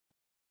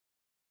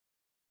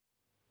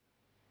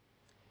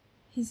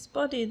His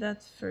body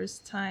that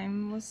first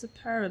time was a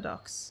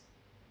paradox,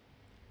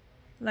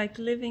 like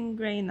living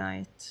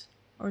granite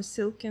or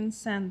silken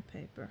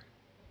sandpaper.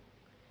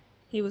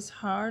 He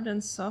was hard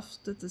and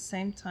soft at the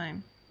same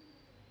time,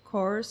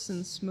 coarse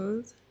and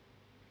smooth,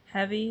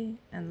 heavy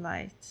and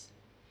light.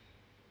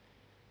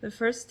 The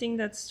first thing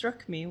that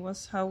struck me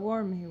was how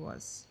warm he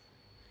was,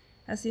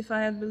 as if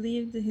I had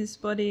believed his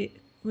body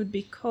would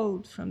be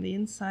cold from the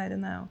inside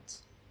and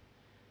out,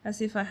 as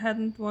if I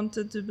hadn't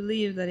wanted to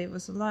believe that he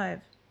was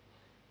alive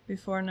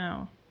before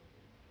now.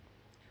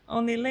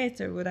 Only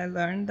later would I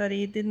learn that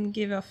he didn't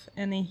give off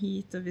any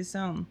heat of his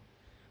own,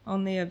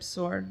 only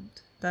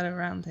absorbed that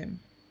around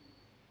him.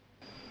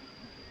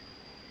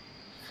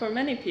 For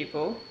many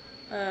people,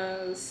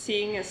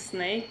 seeing a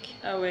snake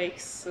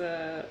awakes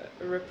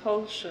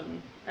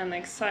repulsion and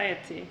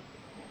anxiety,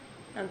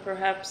 and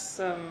perhaps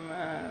some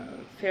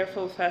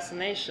fearful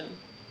fascination.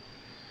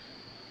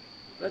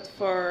 But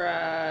for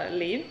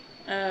Liv,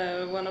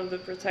 one of the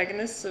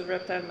protagonists of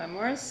Reptile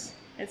Memoirs,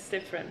 it's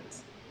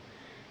different.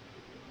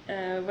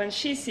 When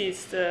she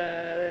sees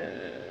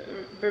the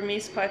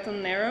Burmese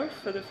python Nero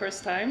for the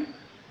first time,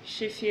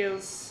 she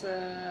feels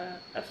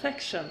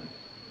affection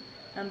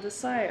and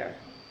desire,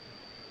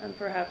 and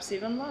perhaps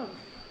even love.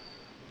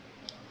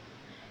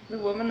 The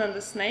woman and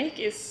the snake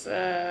is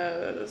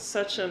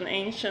such an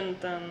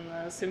ancient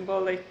and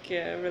symbolic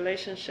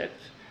relationship,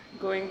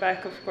 going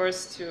back, of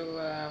course, to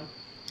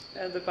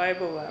the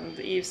Bible and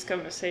Eve's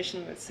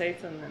conversation with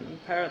Satan in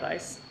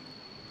paradise.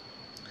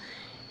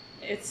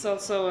 It's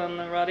also an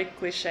erotic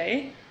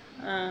cliché.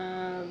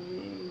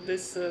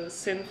 This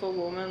sinful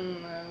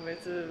woman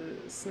with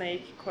a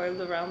snake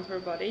coiled around her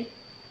body.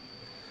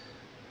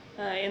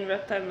 In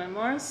Reptile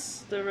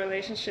Memoirs, the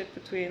relationship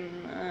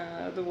between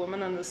the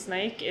woman and the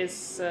snake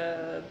is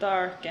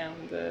dark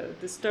and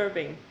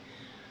disturbing,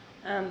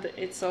 and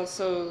it's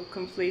also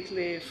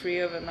completely free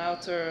of an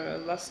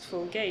outer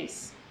lustful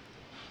gaze.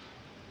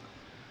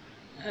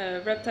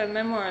 Reptile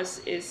Memoirs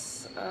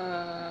is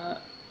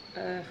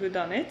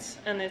whodunit,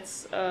 and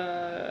it's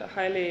a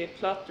highly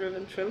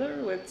plot-driven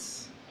thriller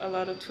with a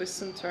lot of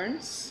twists and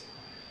turns.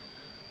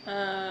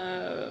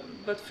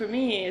 But for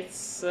me,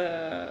 it's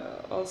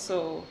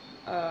also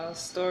a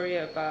story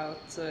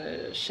about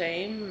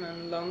shame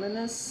and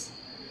loneliness,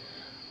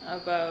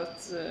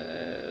 about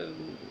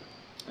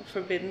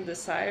forbidden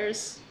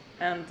desires,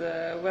 and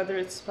whether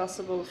it's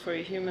possible for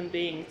a human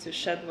being to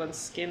shed one's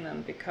skin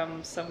and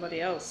become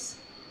somebody else.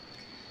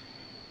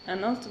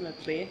 And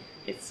ultimately,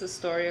 it's a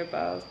story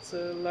about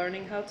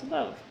learning how to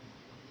love.